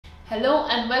Hello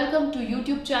and welcome to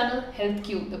YouTube channel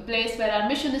HealthQ, the place where our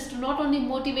mission is to not only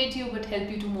motivate you but help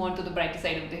you to move on to the brighter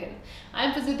side of the health. I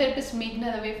am physiotherapist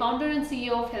Muthanlur, founder and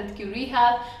CEO of HealthQ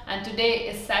Rehab, and today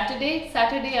is Saturday.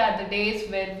 Saturday are the days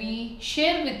where we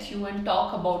share with you and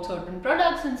talk about certain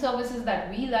products and services that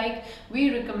we like,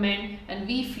 we recommend and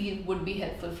we feel would be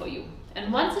helpful for you.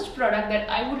 And one such product that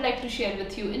I would like to share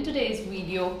with you in today's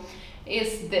video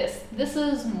is this. This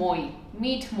is MOI.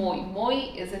 Meet MOI.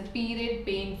 MOI is a period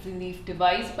pain relief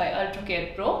device by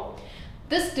Ultracare Pro.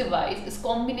 This device is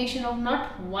combination of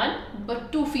not one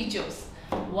but two features.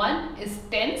 One is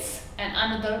tense and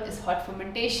another is hot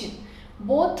fermentation.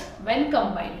 Both when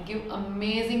combined give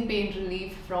amazing pain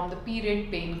relief from the period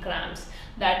pain cramps.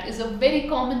 That is a very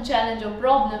common challenge or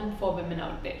problem for women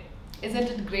out there. Isn't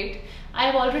it great? I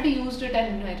have already used it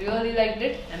and I really liked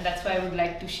it, and that's why I would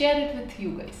like to share it with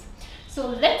you guys. So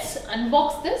let's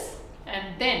unbox this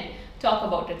and then talk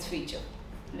about its feature.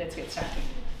 Let's get started.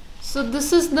 So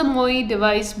this is the MOI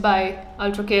device by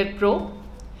Ultracare Pro.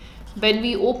 When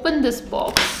we open this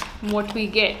box, what we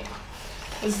get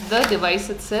is the device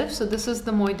itself. So this is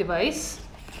the MOI device.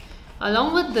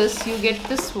 Along with this, you get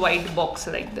this white box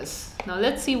like this. Now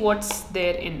let's see what's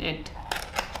there in it.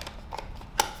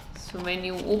 So when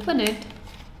you open it,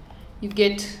 you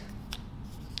get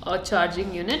a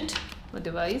charging unit or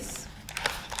device.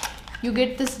 You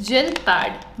get this gel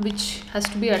pad which has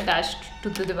to be attached to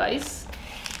the device,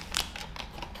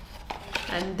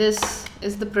 and this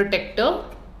is the protector.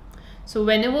 So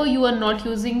whenever you are not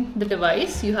using the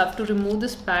device, you have to remove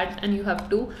this pad and you have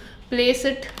to place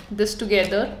this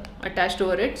together attached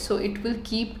over it, so it will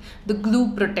keep the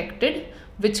glue protected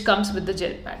which comes with the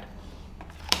gel pad.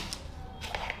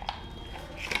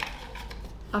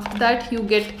 After that, you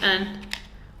get an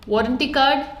warranty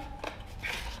card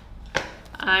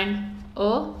and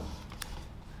a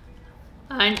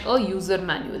user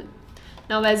manual.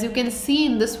 Now as you can see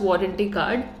in this warranty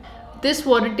card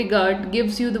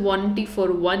gives you the warranty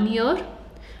for 1 year.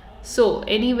 So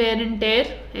any wear and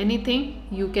tear, anything,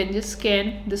 you can just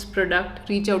scan this product,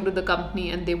 reach out to the company,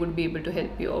 and they would be able to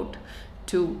help you out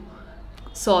to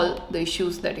solve the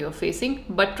issues that you're facing.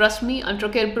 But trust me,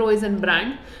 Ultracare Pro is a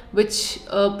brand which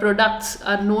products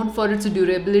are known for its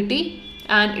durability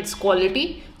and its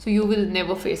quality, so you will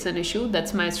never face an issue.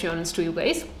 That's my assurance to you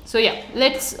guys. So yeah,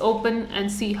 let's open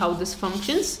and see how this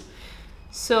functions.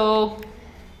 So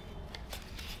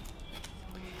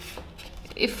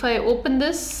if I open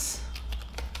this,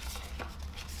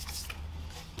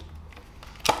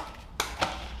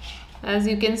 as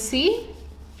you can see,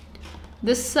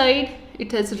 this side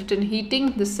it has written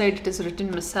heating, this side it is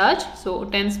written massage. So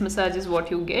tense massage is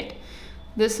what you get.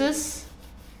 This is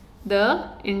the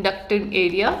induction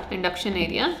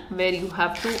area where you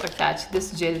have to attach this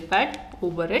gel pad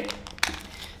over it.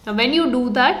 Now when you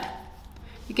do that,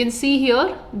 you can see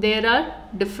here there are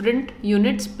different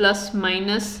units, plus,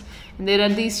 minus, and there are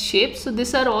these shapes. So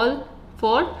these are all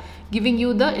for giving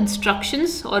you the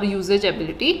instructions or usage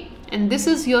ability, and this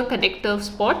is your connector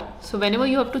spot. So whenever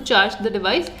you have to charge the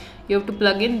device, you have to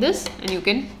plug in this and you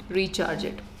can recharge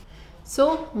it.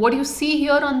 So what you see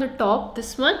here on the top,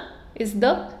 this one is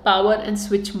the power and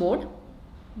switch mode.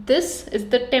 This is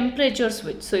the temperature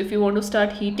switch. So if you want to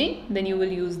start heating, then you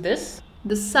will use this.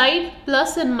 The side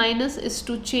plus and minus is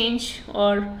to change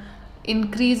or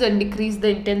increase and decrease the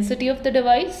intensity of the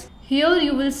device. Here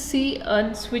you will see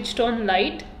a switched on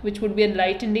light, which would be a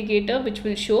light indicator which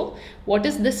will show what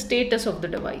is the status of the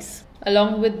device.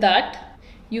 Along with that,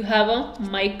 you have a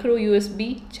micro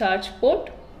USB charge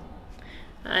port,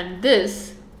 and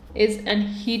this is an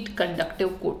heat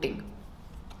conductive coating.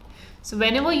 So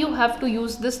whenever you have to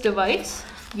use this device,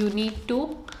 you need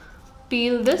to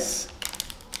peel this.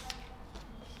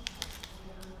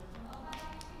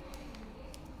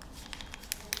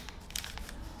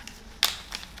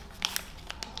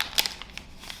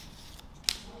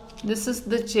 This is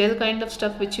the gel kind of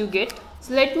stuff which you get.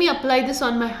 So let me apply this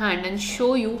on my hand and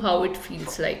show you how it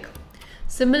feels like.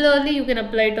 Similarly, you can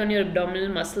apply it on your abdominal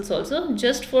muscles also.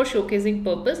 Just for showcasing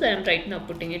purpose, I am right now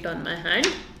putting it on my hand.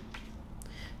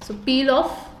 So peel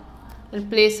off and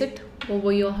place it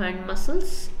over your hand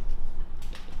muscles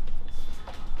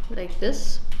like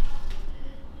this.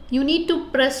 You need to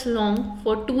press long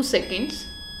for 2 seconds.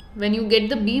 When you get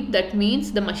the beep, that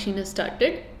means the machine has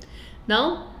started.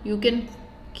 Now you can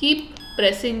keep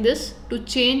pressing this to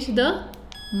change the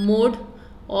mode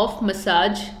of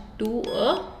massage to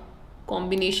a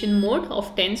combination mode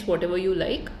of tense, whatever you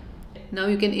like. Now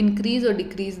you can increase or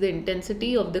decrease the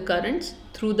intensity of the currents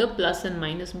through the plus and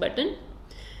minus button.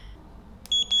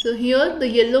 So here the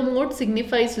yellow mode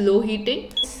signifies low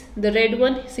heating, the red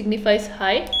one signifies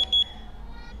high.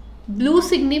 Blue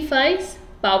signifies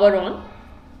power on.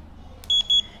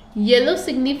 Yellow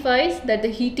signifies that the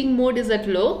heating mode is at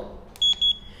low.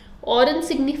 Orange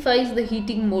signifies the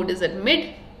heating mode is at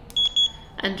mid.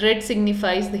 And red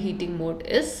signifies the heating mode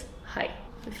is high.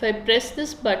 If I press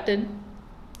this button,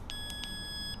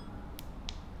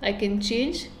 I can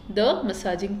change the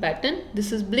massaging pattern.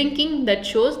 This is blinking, that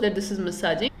shows that this is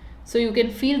massaging. So you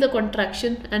can feel the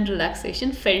contraction and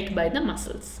relaxation felt by the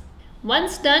muscles.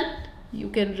 Once done, you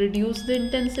can reduce the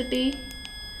intensity.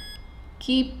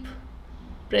 Keep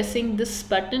pressing this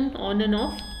button on and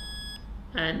off,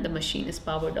 and the machine is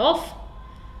powered off.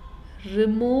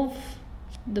 Remove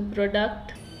the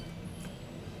product.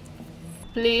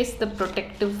 Place the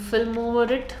protective film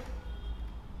over it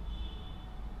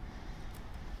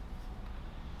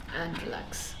and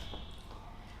relax.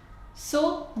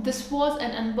 So this was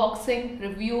an unboxing,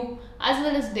 review as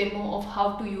well as demo of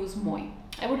how to use Moi.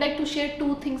 I would like to share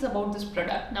two things about this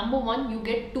product. Number one, you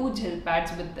get 2 gel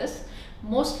pads with this.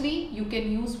 Mostly you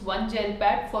can use one gel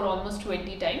pad for almost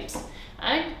 20 times.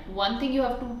 And one thing you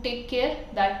have to take care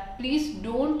that please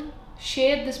don't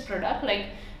share this product, like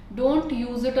don't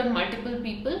use it on multiple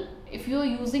people. If you are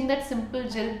using that simple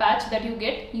gel patch that you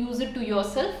get, use it to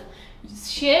yourself.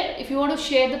 Share, if you want to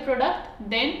share the product,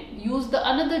 then use the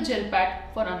another gel pad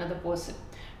for another person.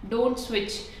 Don't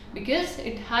switch because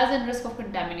it has a risk of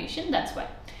contamination, that's why.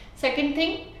 Second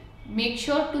thing, make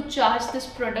sure to charge this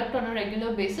product on a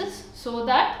regular basis so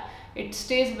that it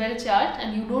stays well charged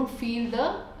and you don't feel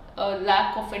the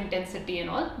lack of intensity and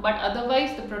all. But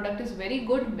otherwise the product is very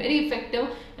good, very effective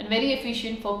and very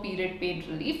efficient for period pain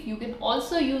relief. You can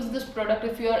also use this product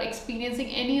if you are experiencing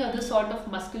any other sort of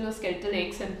musculoskeletal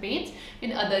aches and pains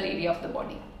in other area of the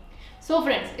body. So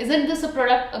friends, isn't this a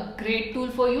product a great tool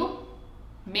for you?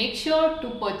 Make sure to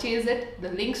purchase it. The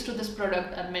links to this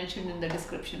product are mentioned in the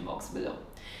description box below.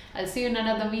 I'll see you in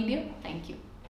another video. Thank you.